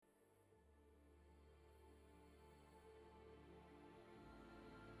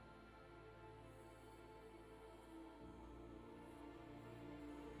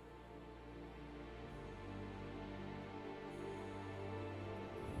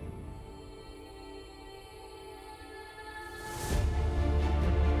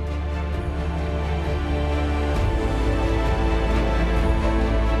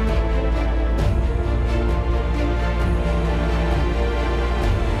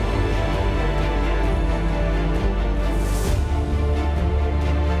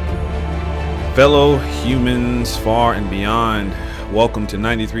Fellow humans far and beyond, welcome to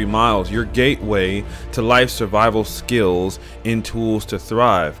 93 Miles, your gateway to life survival skills and tools to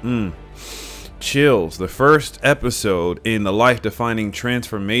thrive. Chills, the first episode in the life-defining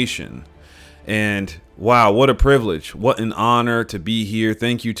transformation. And wow, what a privilege, what an honor to be here.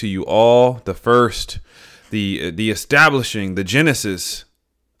 Thank you to you all. The establishing, the genesis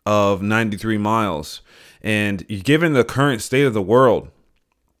of 93 Miles. And given the current state of the world,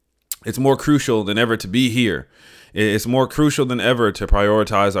 it's more crucial than ever to be here. It's more crucial than ever to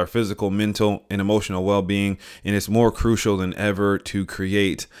prioritize our physical, mental, and emotional well-being. And it's more crucial than ever to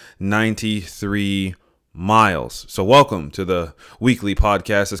create 93 miles. So welcome to the weekly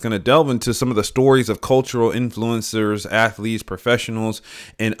podcast. It's going to delve into some of the stories of cultural influencers, athletes, professionals,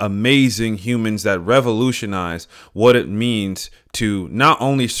 and amazing humans that revolutionize what it means to not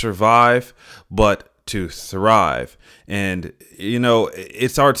only survive, but to thrive. And,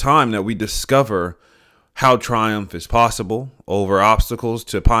 it's our time that we discover how triumph is possible over obstacles,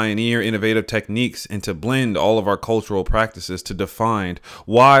 to pioneer innovative techniques, and to blend all of our cultural practices to define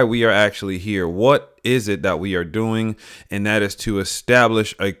why we are actually here. What is it that we are doing? And that is to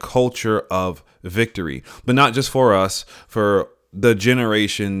establish a culture of victory, but not just for us, for the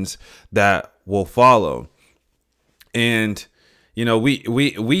generations that will follow. And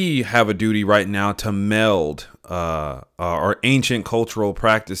we have a duty right now to meld our ancient cultural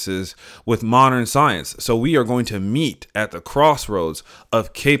practices with modern science. So we are going to meet at the crossroads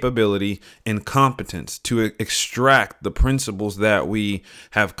of capability and competence to extract the principles that we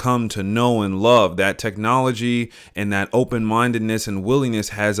have come to know and love. That technology and that open-mindedness and willingness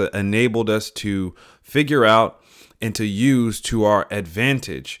has enabled us to figure out and to use to our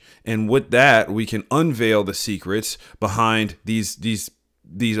advantage. And with that, we can unveil the secrets behind these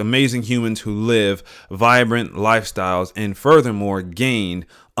amazing humans who live vibrant lifestyles and furthermore gain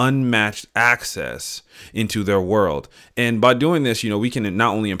unmatched access into their world. And by doing this, we can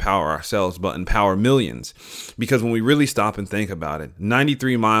not only empower ourselves, but empower millions. Because when we really stop and think about it,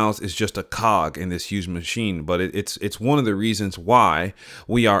 93 miles is just a cog in this huge machine. But it's one of the reasons why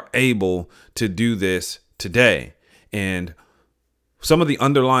we are able to do this today. And some of the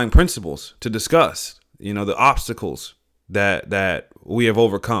underlying principles to discuss, the obstacles that we have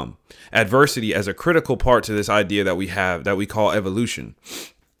overcome, adversity as a critical part to this idea that we have, that we call evolution,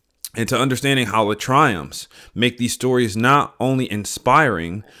 and to understanding how the triumphs make these stories not only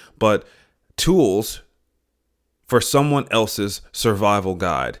inspiring, but tools for someone else's survival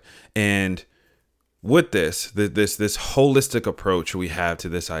guide. And with this holistic approach we have to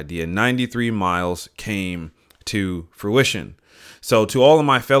this idea, 93 miles came to fruition. So to all of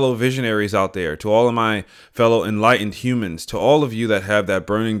my fellow visionaries out there, to all of my fellow enlightened humans, to all of you that have that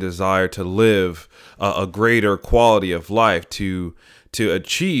burning desire to live a greater quality of life, to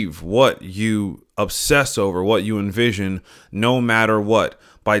achieve what you obsess over, what you envision, no matter what,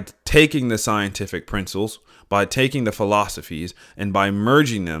 by taking the scientific principles, by taking the philosophies, and by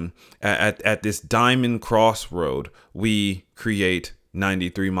merging them at this diamond crossroad, we create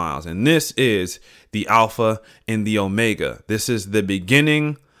 93 miles. And this is the Alpha and the Omega. This is the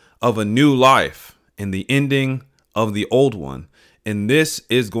beginning of a new life and the ending of the old one. And this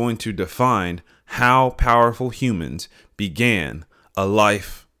is going to define how powerful humans began a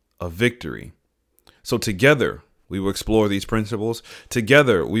life of victory. So together, we will explore these principles.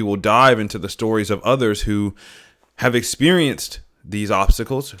 Together, we will dive into the stories of others who have experienced these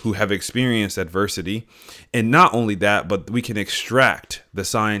obstacles, who have experienced adversity. And not only that, but we can extract the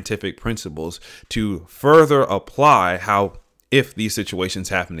scientific principles to further apply how, if these situations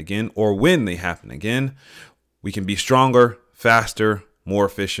happen again, or when they happen again, we can be stronger, faster, more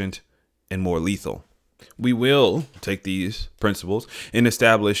efficient, and more lethal. We will take these principles and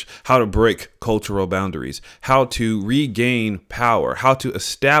establish how to break cultural boundaries, how to regain power, how to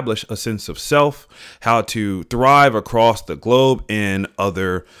establish a sense of self, how to thrive across the globe and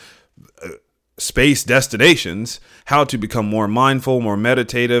other space destinations, how to become more mindful, more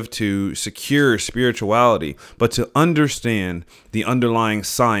meditative, to secure spirituality, but to understand the underlying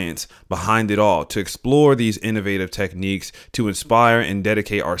science behind it all, to explore these innovative techniques, to inspire and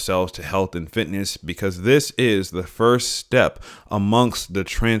dedicate ourselves to health and fitness, because this is the first step amongst the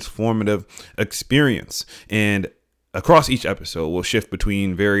transformative experience. And across each episode, we'll shift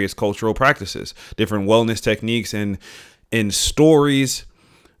between various cultural practices, different wellness techniques, and stories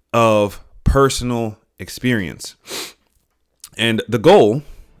of personal experience. And the goal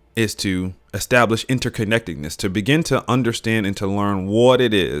is to establish interconnectedness, to begin to understand and to learn what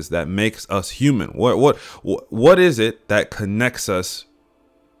it is that makes us human. What is it that connects us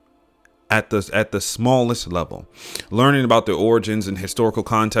at the smallest level, learning about the origins and historical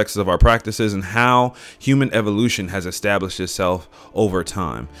contexts of our practices and how human evolution has established itself over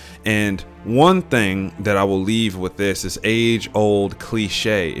time. And one thing that I will leave with this age-old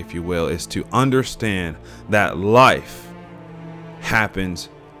cliche, if you will, is to understand that life happens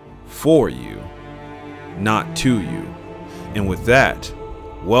for you, not to you. And with that,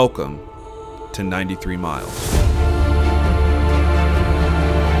 welcome to 93 Miles.